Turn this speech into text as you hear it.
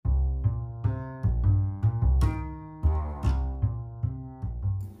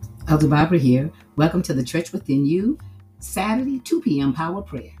Elder Barbara here. Welcome to the Church Within You, Saturday, 2 p.m. Power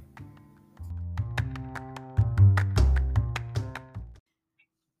Prayer.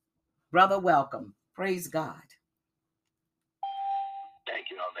 Brother, welcome. Praise God. Thank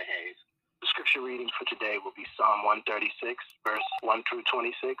you, Elder Hayes. The scripture reading for today will be Psalm 136, verse 1 through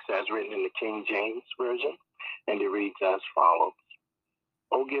 26, as written in the King James Version, and it reads as follows.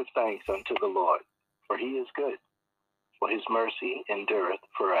 O give thanks unto the Lord, for he is good, for his mercy endureth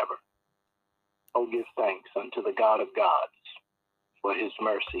forever. O give thanks unto the God of gods, for his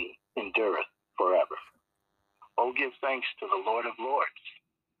mercy endureth forever. O give thanks to the Lord of lords,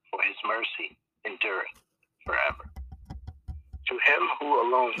 for his mercy endureth forever. To him who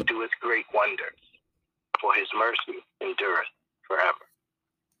alone doeth great wonders, for his mercy endureth forever.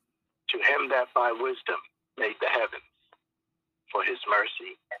 To him that by wisdom made the heavens, for his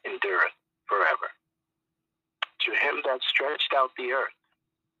mercy endureth forever. To him that stretched out the earth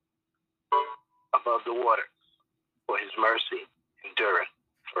above the waters, for his mercy endureth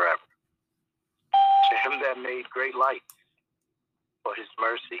forever. To him that made great lights, for his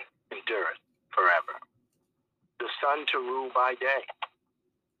mercy endureth forever. The sun to rule by day,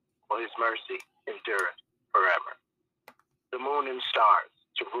 for his mercy endureth forever. The moon and stars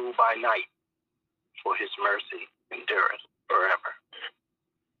to rule by night, for his mercy endureth forever.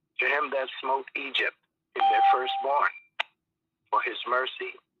 To him that smote Egypt in their firstborn, for his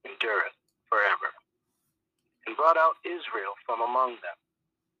mercy endureth forever. And brought out Israel from among them,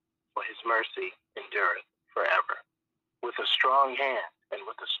 for his mercy endureth forever. With a strong hand and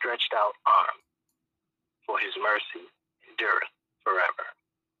with a stretched out arm, for his mercy endureth forever.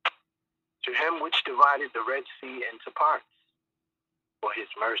 To him which divided the Red Sea into parts, for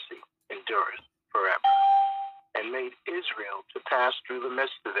his mercy endureth forever. And made Israel to pass through the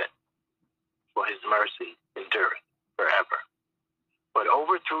midst of it, for his mercy endureth forever. But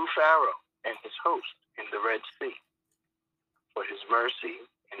overthrew Pharaoh and his host in the Red Sea, for his mercy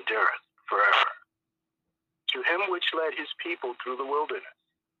endureth forever. To him which led his people through the wilderness,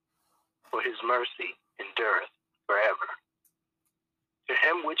 for his mercy endureth forever. To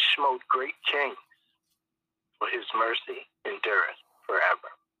him which smote great kings, for his mercy endureth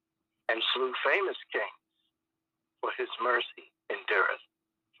forever. And slew famous kings, for his mercy endureth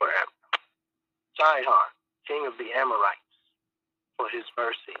forever. Sihon, king of the Amorites, for his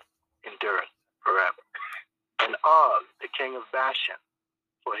mercy endureth forever. And Og, the king of Bashan,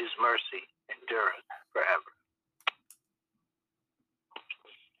 for his mercy endureth forever.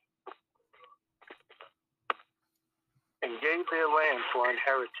 And gave their land for an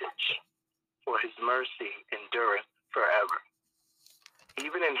heritage, for his mercy endureth forever.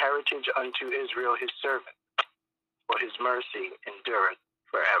 Even an heritage unto Israel his servant, for his mercy endureth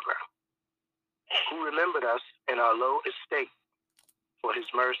forever. Who remembered us in our low estate, for his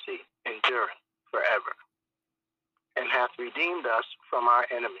mercy endureth forever. And hath redeemed us from our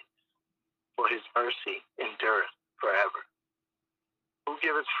enemies, for his mercy endureth forever. Who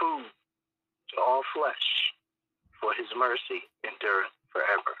giveth food to all flesh, for his mercy endureth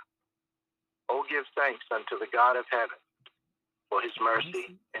forever. O give thanks unto the God of heaven, for his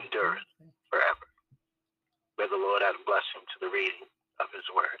mercy endureth forever. May the Lord add a blessing to the reading of his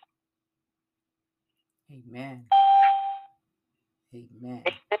word. Amen. Amen.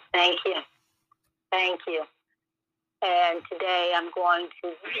 Thank you. Thank you. And today I'm going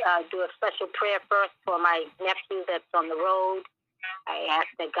to do a special prayer first for my nephew that's on the road. I ask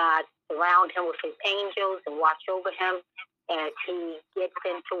that God surround him with his angels and watch over him as he gets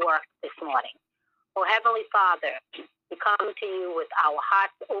into work this morning. Oh, Heavenly Father, we come to you with our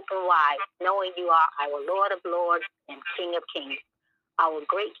hearts open wide, knowing you are our Lord of Lords and King of Kings, our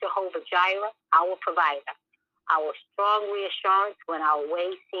great Jehovah Jireh, our provider, our strong reassurance when our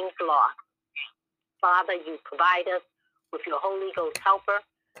way seems lost. Father, you provide us with your Holy Ghost helper,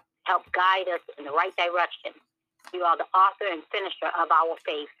 help guide us in the right direction. You are the author and finisher of our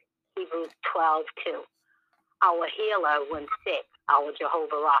faith, Hebrews 12:2. Our healer when sick, our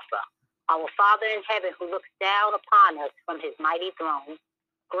Jehovah Rapha. Our Father in heaven who looks down upon us from his mighty throne,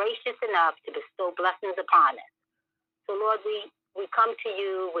 gracious enough to bestow blessings upon us. So, Lord, we come to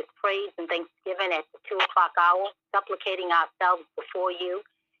you with praise and thanksgiving at the 2 o'clock hour, supplicating ourselves before you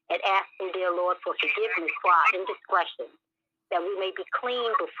and asking, dear Lord, for forgiveness for our indiscretions, that we may be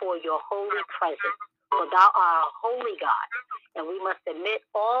clean before your holy presence. For thou art a holy God, and we must admit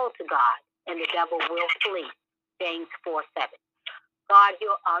all to God, and the devil will flee. James 4:7. God,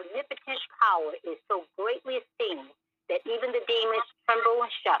 your omnipotent power is so greatly esteemed that even the demons tremble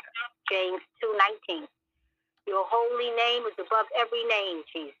and shudder. James 2:19. Your holy name is above every name,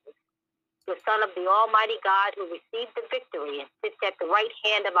 Jesus. the Son of the Almighty God, who received the victory and sits at the right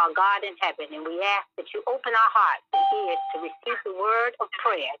hand of our God in heaven. And we ask that you open our hearts and ears to receive the word of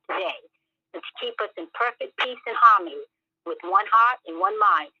prayer today and to keep us in perfect peace and harmony with one heart and one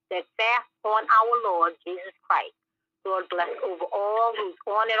mind, steadfast on our Lord Jesus Christ. Lord, bless over all who's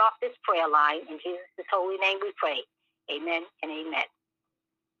on and off this prayer line. In Jesus' holy name we pray. Amen and amen.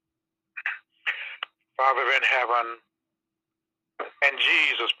 Father in heaven, in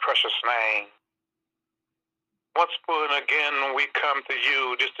Jesus' precious name, once more and again we come to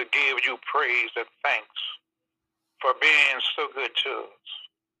you just to give you praise and thanks for being so good to us.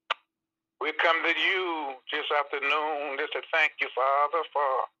 We come to you this afternoon just to thank you, Father,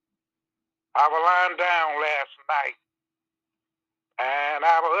 for our lying down last night and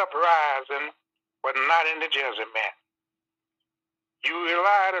our uprising, but not in the judgment. You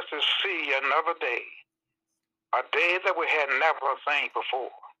allowed us to see another day, a day that we had never seen before.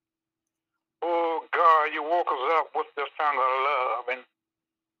 Oh, God, you woke us up with the finger of love. And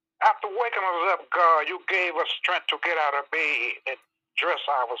after waking us up, God, you gave us strength to get out of bed and dress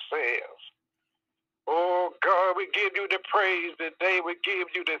ourselves. Oh, God, we give you the praise today. We give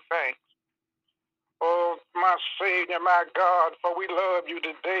you the thanks. Oh, my Savior, my God, for we love you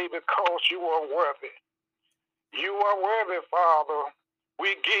today because you are worthy. You are worthy, Father.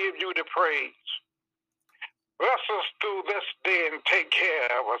 We give you the praise. Bless us through this day and take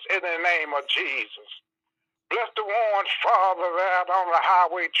care of us in the name of Jesus. Bless the ones, Father, that on the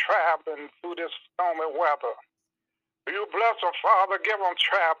highway traveling through this stormy weather. You bless them, Father. Give them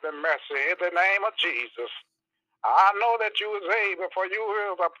traveling mercy in the name of Jesus. I know that you is able, for you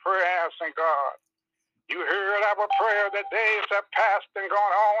heard our prayers, and God. You heard our prayer the days that passed and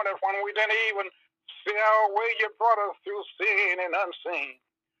gone on, and when we didn't even see our way, you brought us through seen and unseen.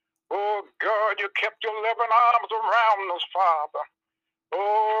 Oh, God, you kept your loving arms around us, Father.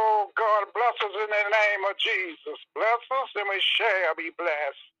 Oh, God, bless us in the name of Jesus. Bless us and we shall be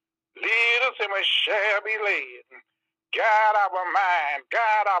blessed. Lead us and we shall be led. Guide our mind,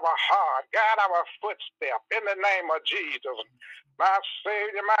 guide our heart, guide our footstep in the name of Jesus. My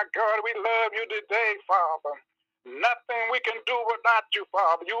Savior, my God, we love you today, Father. Nothing we can do without you,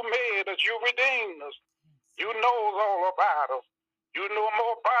 Father. You made us, you redeemed us. You know all about us. You know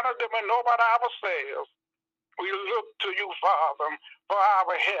more about us than we know about ourselves. We look to you, Father, for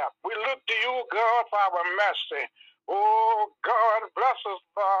our help. We look to you, God, for our mercy. Oh, God, bless us,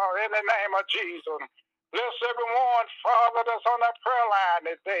 Father, in the name of Jesus. Bless everyone, Father, that's on that prayer line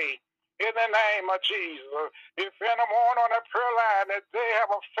today. In the name of Jesus. If anyone on that prayer line that they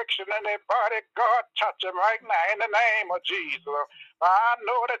have affliction in their body, God, touch them right now in the name of Jesus. I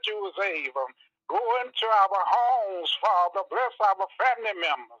know that you was able. Go into our homes, Father. Bless our family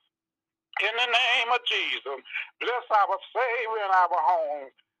members. In the name of Jesus, bless our Savior in our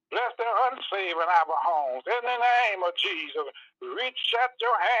homes. Bless the unsaved in our homes. In the name of Jesus, reach out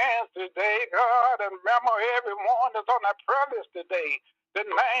your hands today, God, and remember everyone that's on that prayer list today. The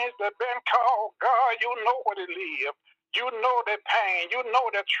names that have been called, God, you know where they live. You know their pain. You know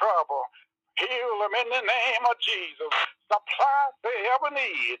their trouble. Heal them in the name of Jesus. Supply they ever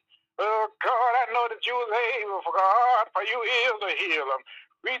need. Oh, God, I know that you is able, God, for you is a healer.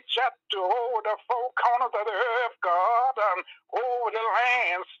 Reach out to over the four corners of the earth, God, over the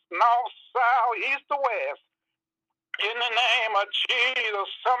lands, north, south, east, or west. In the name of Jesus,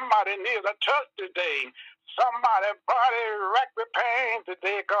 somebody needs a touch today. Somebody body racked with pain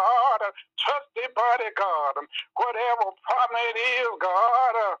today, God. Touch their body, God. Whatever problem it is,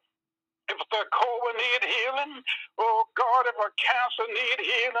 God. If the COVID need healing, oh God, if a cancer need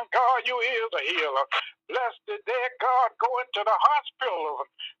healing, God, you is a healer. Bless the dead, God, go into the hospital.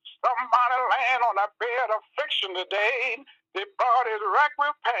 Somebody laying on a bed of affliction today, their body's racked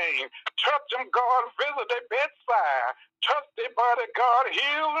with pain. Touch them, God, visit their bedside. Touch their body, God,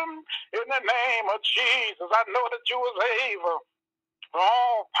 heal them in the name of Jesus. I know that you was able.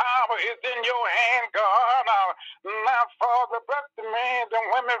 All power is in your hand, God. Now, Father, bless the men and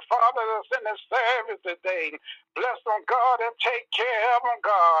women, Father, that's in the service today. Bless them, God, and take care of them,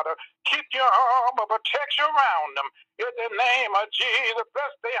 God. Keep your arm of protection around them. In the name of Jesus,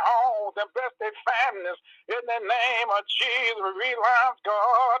 bless their homes and bless their families. In the name of Jesus, realize,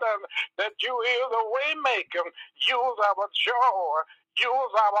 God, that you is a way maker. Use our joy. Use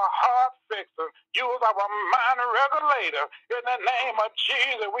our heart fixer. Use our mind regulator. In the name of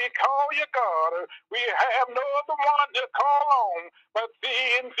Jesus, we call you God. We have no other one to call on but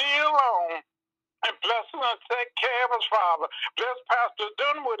thee and thee alone. and bless her and take care of us, Father. Bless Pastor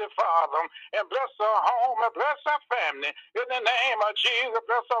Dunwoody, Father, and bless her home and bless her family. In the name of Jesus,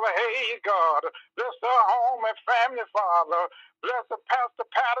 bless her, hey, God. Bless her home and family, Father. Bless the Pastor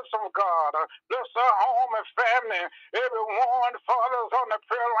Patterson, God. Bless her home and family. Everyone, Father, is on the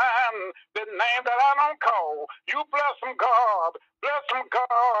prayer line, the name that I don't call. You bless them, God. Bless them,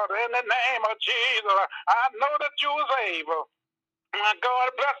 God, in the name of Jesus. I know that you was able. My God,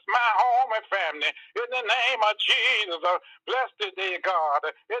 bless my home and family in the name of Jesus. Bless the dear God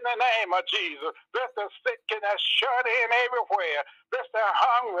in the name of Jesus. Bless the sick and the shut in everywhere. Bless the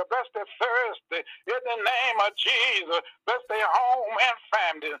hungry. Bless the thirsty in the name of Jesus. Bless their home and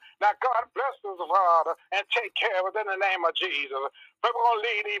family. Now, God, bless us, Father, and take care of it in the name of Jesus. We're going to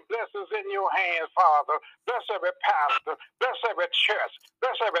leave these blessings in your hands, Father. Bless every pastor. Bless every church.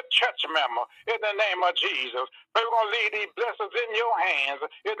 Bless every church member in the name of Jesus. We're going to leave these blessings in your hands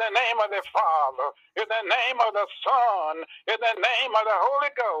in the name of the Father, in the name of the Son, in the name of the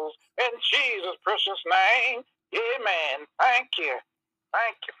Holy Ghost, in Jesus' precious name. Amen. Thank you.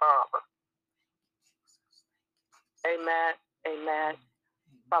 Thank you, Father. Amen. Amen.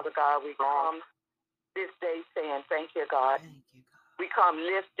 Father God, we come this day saying, thank you, God. We come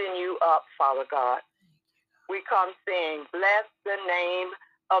lifting you up, Father God. We come saying, bless the name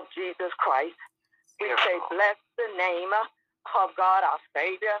of Jesus Christ. We say, bless the name of God, our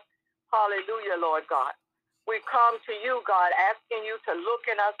Savior. Hallelujah, Lord God. We come to you, God, asking you to look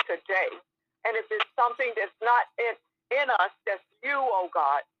in us today. And if there's something that's not in us, that's you, oh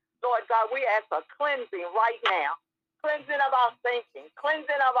God. Lord God, we ask for cleansing right now. Cleansing of our thinking,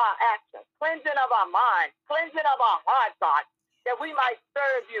 cleansing of our actions, cleansing of our mind, cleansing of our heart, God, that we might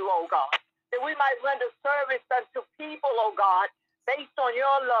serve you, oh God, that we might render service unto people, oh God, based on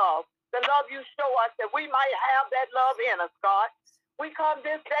your love, the love you show us, that we might have that love in us, God. We come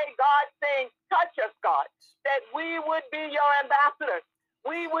this day, God, saying, touch us, God, that we would be your ambassadors.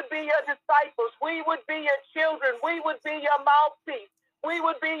 We would be your disciples. We would be your children. We would be your mouthpiece. We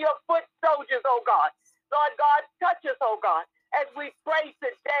would be your foot soldiers, oh God. Lord God, touch us, oh God, as we pray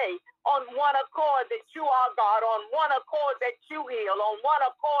today on one accord that you are God, on one accord that you heal, on one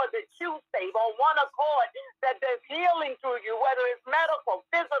accord that you save, on one accord that there's healing through you, whether it's medical,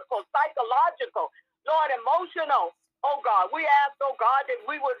 physical, psychological, Lord, emotional. Oh God, we ask, oh God, that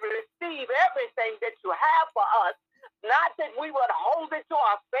we would receive everything that you have for us, not that we would hold it to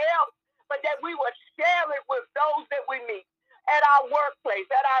ourselves, but that we would share it with those that we meet at our workplace,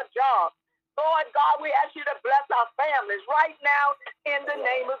 at our job. Lord God, we ask you to bless our families right now in the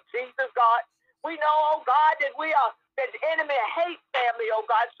name of Jesus, God. We know, oh God, that that the enemy hates family, oh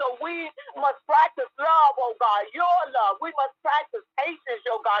God. So we must practice love, oh God, your love. We must practice patience,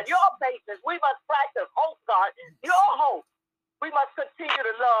 oh God, your patience. We must practice hope, God, your hope. We must continue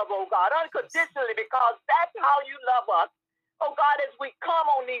to love, oh God, unconditionally, because that's how you love us. Oh God, as we come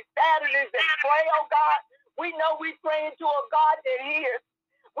on these Saturdays and pray, oh God, we know we pray into a God that hears.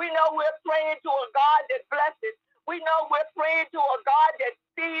 We know we're praying to a God that blesses. We know we're praying to a God that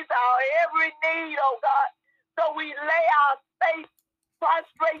sees our every need, oh God. So we lay our faith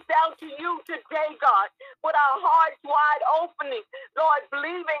prostrate down to you today, God, with our hearts wide opening, Lord,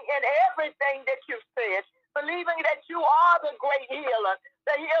 believing in everything that you've said, believing that you are the great healer,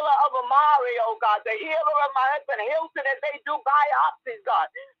 the healer of Amari, oh God, the healer of my husband Hilton as they do biopsies, God,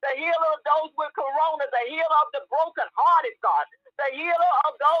 the healer of those with corona, the healer of the brokenhearted, God, the healer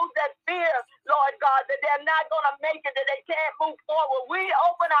of those that fear, Lord God, that they're not going to make it, that they can't move forward. We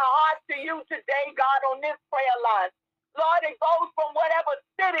open our hearts to you today, God, on this prayer line. Lord, it goes from whatever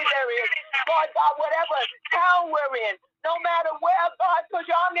city there is, Lord God, whatever town we're in, no matter where, God, because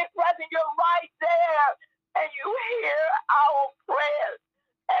you're omnipresent, you're right there, and you hear our prayers.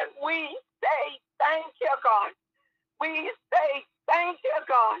 And we say, thank you, God. We say, thank you,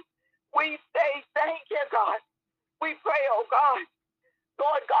 God. We say, thank you, God. We pray, oh God,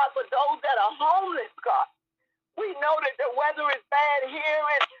 Lord God, for those that are homeless, God. We know that the weather is bad here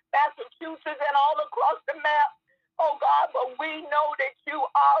in Massachusetts and all across the map, oh God, but we know that you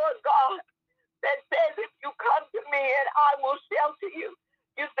are a God that says, if you come to me and I will shelter you.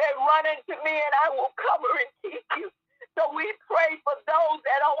 You said, run into me and I will cover and keep you. So we pray for those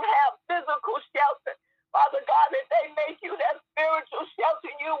that don't have physical shelter. Father God, that they make you that spiritual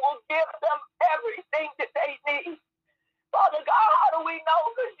shelter. You will give them everything that they need. Father God, how do we know?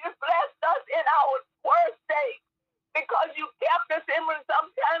 Because you blessed us in our worst days. Because you kept us in when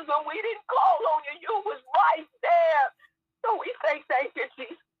sometimes when we didn't call on you, you was right there. So we say thank you,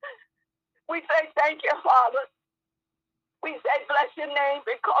 Jesus. We say thank you, Father. We say bless your name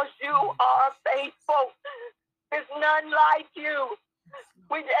because you are faithful. There's none like you.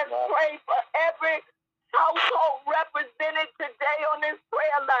 We just pray for every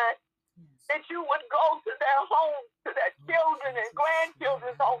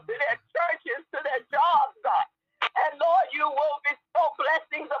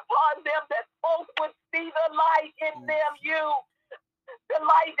light in them, you, the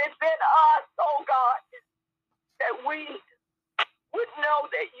light that's in us, oh God, that we would know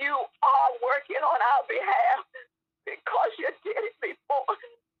that you are working on our behalf because you did it before.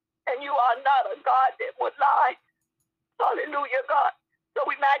 And you are not a God that would lie. Hallelujah, God. So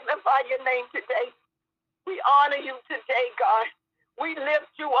we magnify your name today. We honor you today, God. We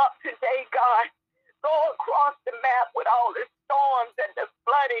lift you up today, God. Go across the map with all the storms and the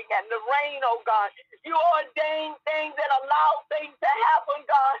flooding and the rain, oh God. You ordain things and allow things to happen,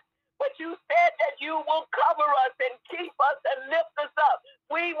 God. But you said that you will cover us and keep us and lift us up.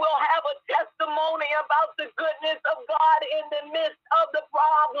 We will have a testimony about the goodness of God in the midst of the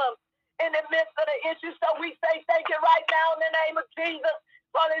problem, in the midst of the issue. So we say thank you right now in the name of Jesus.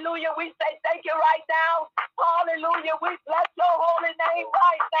 Hallelujah. We say thank you right now. Hallelujah. We bless your holy name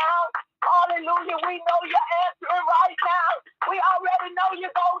right now. Hallelujah. We know you're answering right now. We already know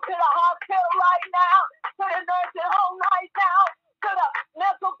you go to the hospital right now, to the nursing home right now, to the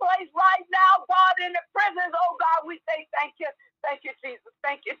mental place right now, God, in the prisons. Oh, God, we say thank you. Thank you, Jesus.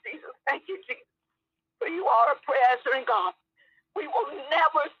 Thank you, Jesus. Thank you, Jesus. For you are a prayer answering God. We will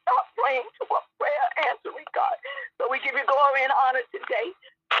never stop praying to a prayer answering God. So we give you glory and honor today.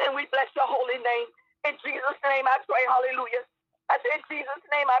 And we bless your holy name. In Jesus' name I pray. Hallelujah. I said in Jesus'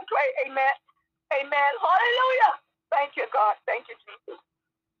 name I pray. Amen. Amen. Hallelujah. Thank you, God. Thank you, Jesus.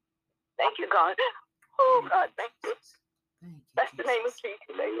 Thank you, God. Oh, God, thank you. That's the name of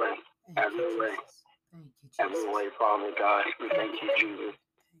Jesus. Amen. Have your way. Have your way, Father God. We thank you, Jesus.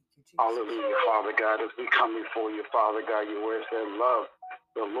 Hallelujah, Father God. As we come before you, Father God, your word said, love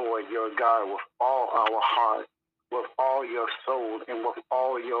the Lord your God with all our heart, with all your soul, and with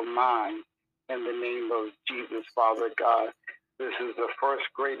all your mind. In the name of Jesus, Father God, this is the first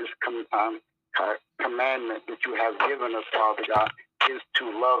greatest commandment that you have given us, Father God, is to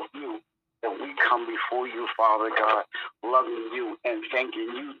love you. That we come before you, Father God, loving you and thanking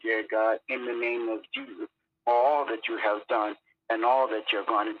you, dear God, in the name of Jesus, for all that you have done and all that you're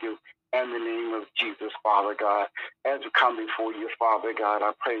going to do. In the name of Jesus, Father God, as we come before you, Father God,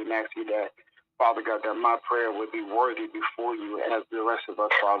 I pray and ask you that, Father God, that my prayer would be worthy before you as the rest of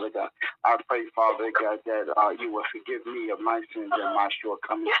us, Father God. I pray, Father God, that you will forgive me of my sins and my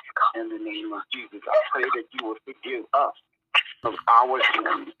shortcomings in the name of Jesus. I pray that you will forgive us of our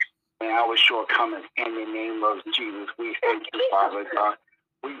sins and our shortcomings in the name of Jesus. We thank you, Father God.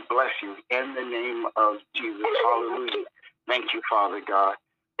 We bless you in the name of Jesus. Hallelujah. Thank you, Father God.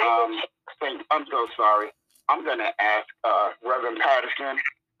 I'm so sorry. I'm going to ask Reverend Patterson.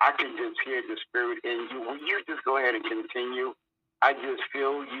 I can just hear the Spirit in you. Will you just go ahead and continue? I just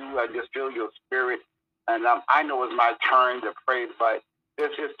feel you. I just feel your spirit. And I know it's my turn to pray, but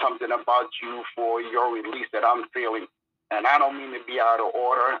this is something about you for your release that I'm feeling. And I don't mean to be out of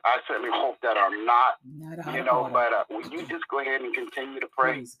order. I certainly hope that I'm not but will you just go ahead and continue to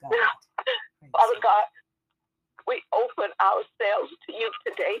pray? Praise God. Father God, we open ourselves to you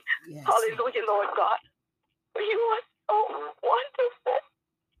today. Yes, hallelujah, Lord God. For you are so wonderful.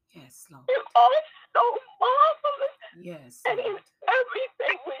 Yes, Lord. You are so marvelous. Yes, and in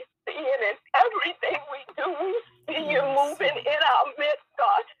everything we see and in everything we do, we see you moving in our midst,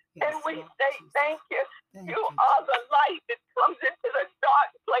 God. Yes, and we say thank you. You are the light that comes into the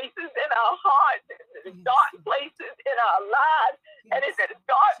dark places in our hearts, in the dark places in our lives, and in the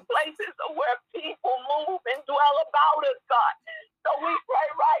dark places where people move and dwell about us, God. So we pray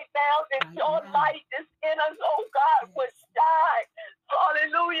right now that your light is in us, oh God, would shine.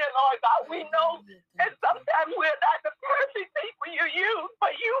 Hallelujah, Lord God. We know that sometimes we're not the perfect people you use,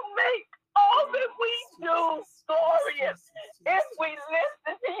 but you make all that we do glorious if we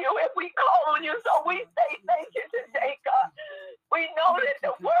listen to you, if we call on you. So we say thank you today, God. We know that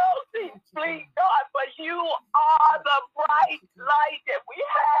the world seems bleak, God, but you are the bright light that we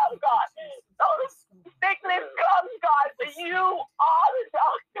have, God. So sickness comes, God, but you are the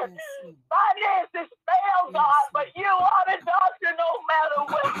doctor. Finances fail, God, but you are the doctor no matter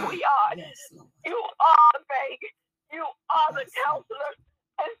where we are. You are the bank. You are the counselor.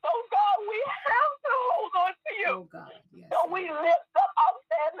 And so, God, we have to hold on to you. Oh, God, yes. So we lift up our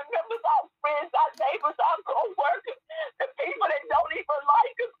family members, our friends, our neighbors, our co-workers, the people that don't even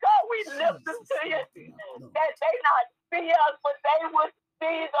like us. God, we lift them to you. That they not see us, but they would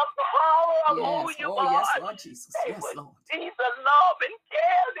see the power of who you are. Yes, Lord Jesus. They Yes, would Lord. see the love and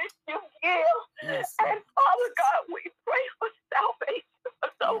care that you give. Yes, and Father God, we pray for salvation for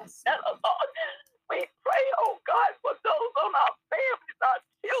those that are lost. We pray, oh God, for those on our families, our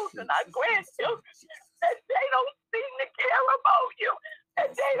children, our grandchildren, that they don't seem to care about you, and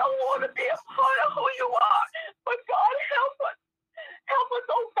they don't want to be a part of who you are. But God, help us. Help us,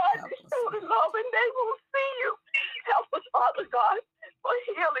 oh God, to show the love, and they will see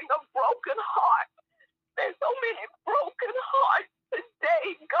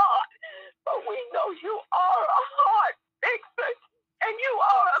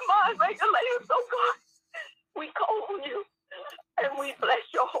regulators, oh God. We call on you and we bless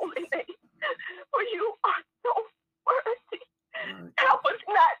your holy name. For you are so worthy. Help us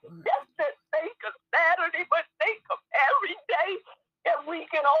not just to think of Saturday, but think of every day that we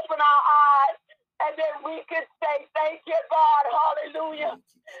can open our eyes and then we can say, thank you, God, hallelujah.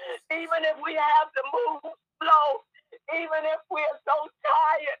 Even if we have to move slow, even if we're so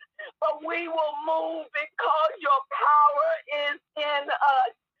tired, but we will move because your power is in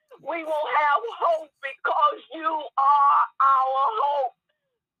us. We will have hope because you are our hope.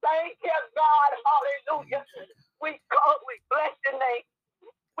 Thank you, God, hallelujah. We bless your name.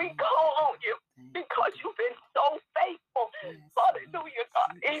 We call on you because you've been so faithful. Hallelujah,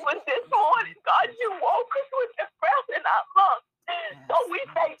 God. Even this morning, God, you woke us with the breath in our lungs. So we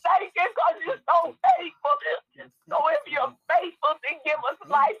say thank you because you're so faithful. So if you're faithful to give us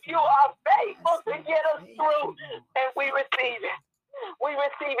life, you are faithful to get us through. And we receive it. We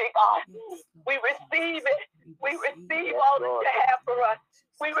receive it, God. We receive it. We receive all that you have for us.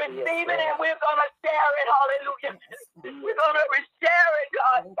 We receive it and we're going to share it. Hallelujah. We're going to share it,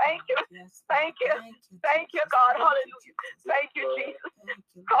 God. Thank you. Thank you. Thank you, God. Hallelujah. Thank you, Jesus.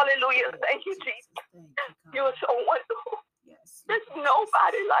 Hallelujah. Thank you, Jesus. You're so wonderful. There's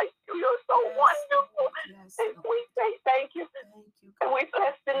nobody like you. You're so wonderful. And we say thank you. And we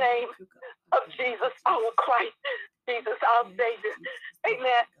bless the name of Jesus, our Christ. Jesus, our Savior.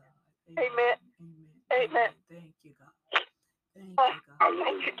 Amen. Amen. Amen. Thank you, God.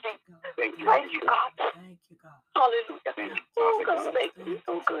 Thank you, Jesus. Thank you, God. Thank you, God. Hallelujah. Oh, God, thank you.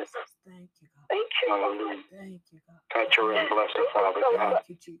 So good. Thank you, God. Thank you. Hallelujah. Thank you, God. Touch her and bless her, Father God. Thank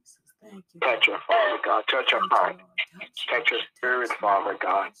you, Jesus. Thank you. Touch her, Father God. Touch her Thank you, heart. Lord. Touch her spirit, Father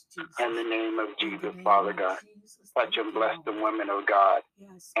God. In the name of Jesus, Father God. Touch and bless the women of God.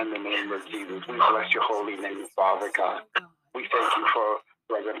 In the name of Jesus. We bless your holy name, Father God. We thank you for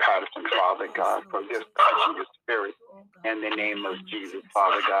Reverend Patterson, Father God, for this touching your spirit. In the name of Jesus,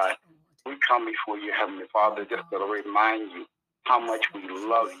 Father God. We come before you, Heavenly Father, just to remind you how much we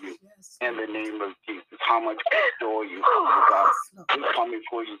love you. In the name of Jesus, how much we adore you, Father God. We come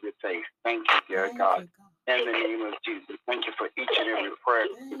before you to say thank you, dear God. In the name of Jesus, thank you for each and every prayer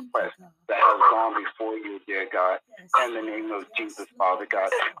request that has gone before you, dear God. In the name of Jesus, Father God,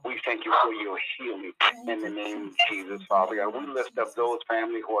 we thank you for your healing. In the name of Jesus, Father God, we lift up those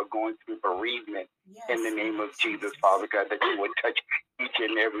families who are going through bereavement. In the name of Jesus, Father God, that you would touch each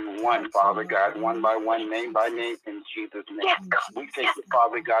and every one, Father God, one by one, name by name, in Jesus' name. We thank you,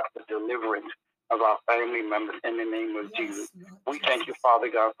 Father God, for deliverance of our family members in the name of Jesus. We thank you, Father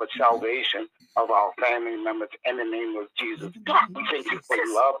God, for salvation of our family members in the name of Jesus. We thank you for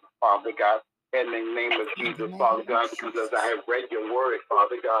love, Father God, in the name of Jesus, Father God, because as I have read your word,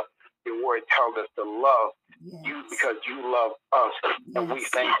 Father God, your word tells us to love you because you love us. And we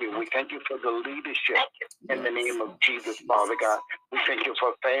thank you. We thank you for the leadership in the name of Jesus, Father God. We thank you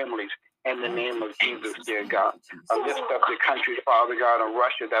for families in the name of Jesus, dear God. I lift up the country, Father God, of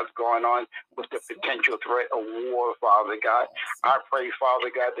Russia that's going on with the potential threat of war, Father God. I pray,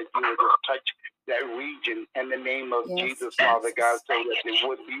 Father God, that you would just touch that region in the name of Jesus, Father God, so that there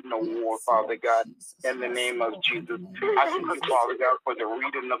would be no war, Father God, in the name of Jesus. I thank you, Father God, for the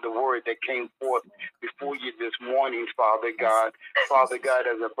reading of the word that came forth before you this morning, Father God. Father God,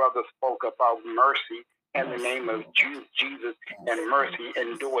 as a brother spoke about mercy, in the name of Jesus, and mercy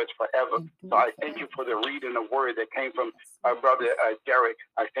endures forever. So I thank you for the reading of word that came from our brother Derek.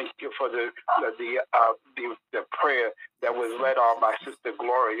 I thank you for the prayer that was led on by Sister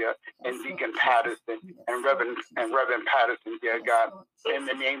Gloria and Deacon Patterson and Reverend Patterson, dear God. In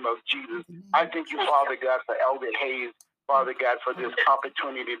the name of Jesus, I thank you, Father God, for Elder Hayes, Father God, for this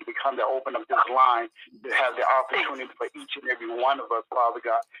opportunity to open up this line, to have the opportunity for each and every one of us, Father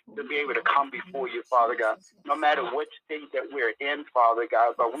God, to be able to come before you, Father God, no matter what state that we're in, Father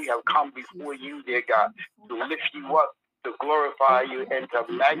God, but we have come before you, dear God, to lift you up, to glorify you, and to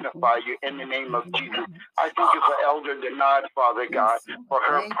magnify you in the name of Jesus. I thank you for Elder Denard, Father God, for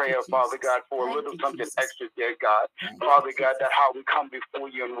her prayer, Father God, for a little something extra, dear God. Father God, that how we come before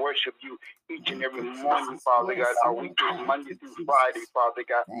you and worship you each and every morning, Father God. Our week is Monday through Friday, Father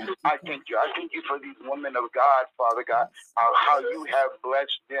God. I thank you. I thank you for these women of God, Father God, how you have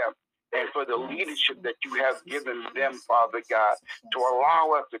blessed them, and for the leadership that you have given them, Father God, to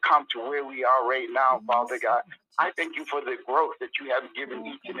allow us to come to where we are right now, Father God. I thank you for the growth that you have given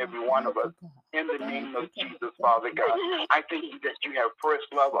each and every one of us. In the name of Jesus, Father God, I thank you that you have first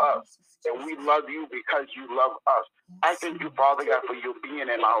loved us, and we love you because you love us. I thank you, Father God, for your being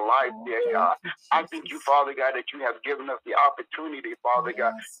in our life, dear God. I thank you, Father God, that you have given us the opportunity, Father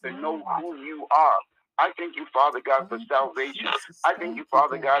God, to know who you are. I thank you, Father God, for salvation. I thank you,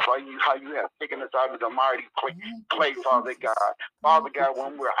 Father God, for how you have taken us out of the mighty clay, Father God. Father God,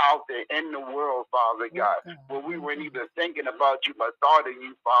 when we're out there in the world, Father God, where we weren't even thinking about you, but thought of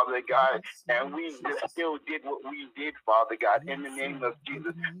you, Father God, and we just still did what we did, Father God, in the name of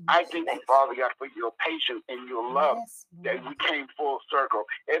Jesus. I thank you, Father God, for your patience and your love that we came full circle.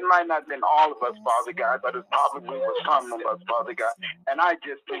 It might not have been all of us, Father God, but it probably was some of us, Father God. And I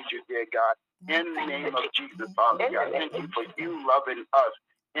just thank you, dear God, in the name of Jesus, Father God. Thank you for you loving us.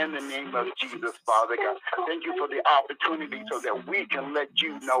 In the name of Jesus, Father God. Thank you for the opportunity so that we can let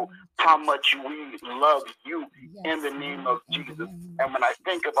you know how much we love you in the name of Jesus. And when I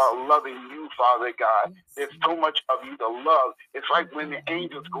think about loving you, Father God, there's so much of you to love. It's like when the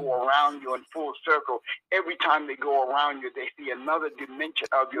angels go around you in full circle. Every time they go around you, they see another dimension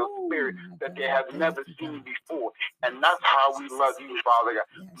of your spirit that they have never seen before. And that's how we love you, Father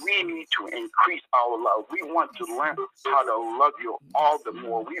God. We need to increase our love. We want to learn how to love you all the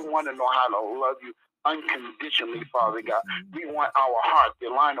more. We want to know how to love you unconditionally, Father God. We want our heart to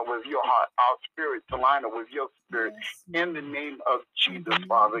line up with your heart, our spirit to line up with your spirit. In the name of Jesus,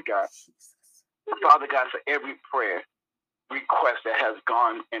 Father God. Father God, for every prayer request that has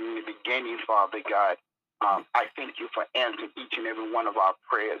gone in the beginning, Father God, I thank you for answering each and every one of our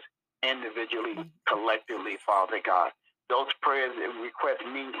prayers individually, collectively, Father God. Those prayers and requests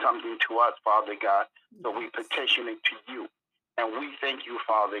mean something to us, Father God, so we petition it to you. And we thank you,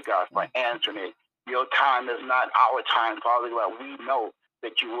 Father God, for answering it. Your time is not our time, Father God. We know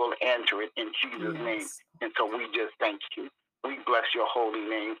that you will answer it in Jesus' name. And so we just thank you. We bless your holy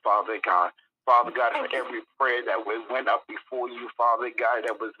name, Father God. Father God, for every prayer that went up before you, Father God,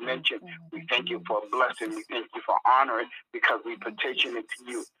 that was mentioned, we thank you for blessing. We thank you for honoring because we petition it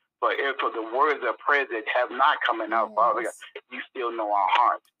to you. For the words of prayer that have not coming out, Father God, you still know our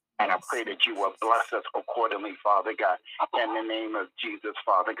hearts. And I pray that you will bless us accordingly, Father God, in the name of Jesus,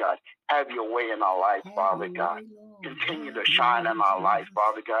 Father God. Have your way in our life, Father God. Continue to shine in our life,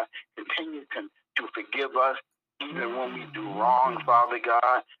 Father God. Continue to forgive us even when we do wrong, Father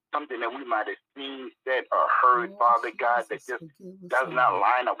God. Something that we might have seen, said, or heard, Father God, that just does not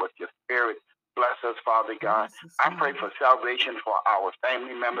line up with your spirit. Bless us, Father God. I pray for salvation for our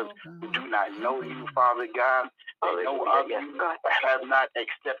family members who do not know you, Father God. They know of you, but have not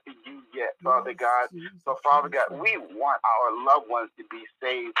accepted you yet, Father God. So, Father God, we want our loved ones to be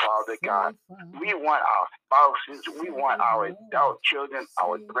saved, Father God. We want our spouses, we want our adult children,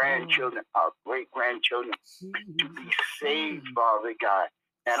 our grandchildren, our great-grandchildren to be saved, Father God.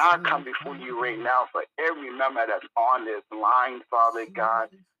 And I come before you right now for every member that's on this line, Father God.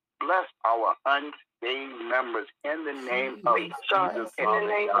 Bless our unsaved members in the name of Jesus,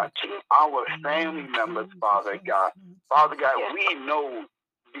 Father God. Our family members, Father God. Father God, we know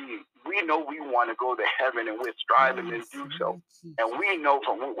we want to go to heaven and we're striving to do so. And we know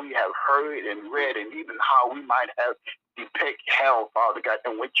from what we have heard and read and even how we might have depict hell, Father God,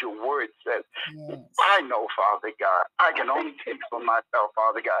 and what your word says. I know, Father God, I can only take for myself,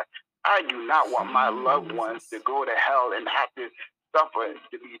 Father God. I do not want my loved ones to go to hell and have to suffer,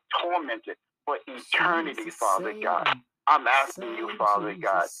 to be tormented for eternity, Father God. I'm asking you, Father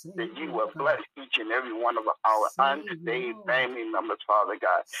God, that you will bless each and every one of our unsaved family members, Father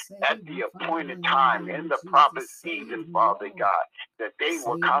God, at the appointed time, in the proper season, Father God, that they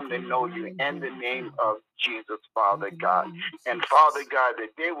will come to know you in the name of Jesus, Father God. And Father God, that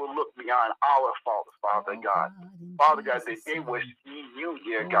they will look beyond our faults, Father God. Father God, that they will see you,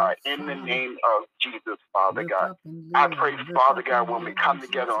 dear God, in the name of Jesus, Father God. I pray, Father God, when we come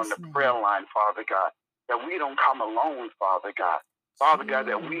together on the prayer line, Father God, that we don't come alone, Father God. Father God,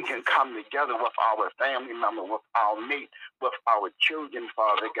 that we can come together with our family member, with our mate, with our children,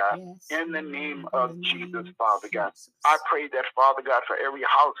 Father God, in the name of Jesus, Father God. I pray that, Father God, for every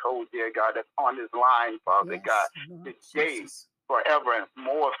household, dear God, that's on this line, Father God, today, forever and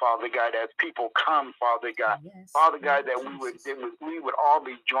more, Father God, as people come, Father God. Father God, that we would all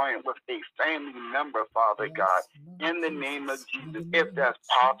be joined with a family member, Father God, in the name of Jesus, if that's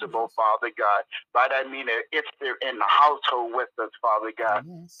possible, Father God. By that I mean that if they're in the household with us, Father God,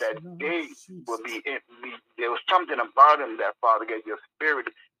 that they will be, there was something about them that, Father God, your spirit,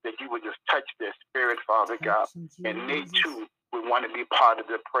 that you would just touch their spirit, Father God, and they too would want to be part of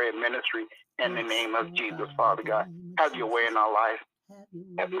the prayer ministry in the name of Jesus, Father God. Have your way in our life.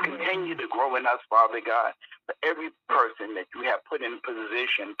 As you continue to grow in us, Father God, for every person that you have put in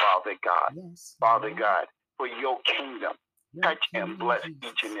position, Father God, Father God, for your kingdom, touch and bless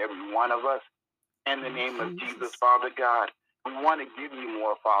each and every one of us. In the name of Jesus, Father God, we want to give you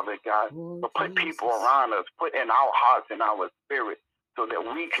more, Father God, but put people around us, put in our hearts and our spirit so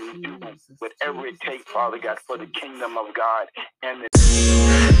that we can do whatever it takes, Father God, for the kingdom of God and the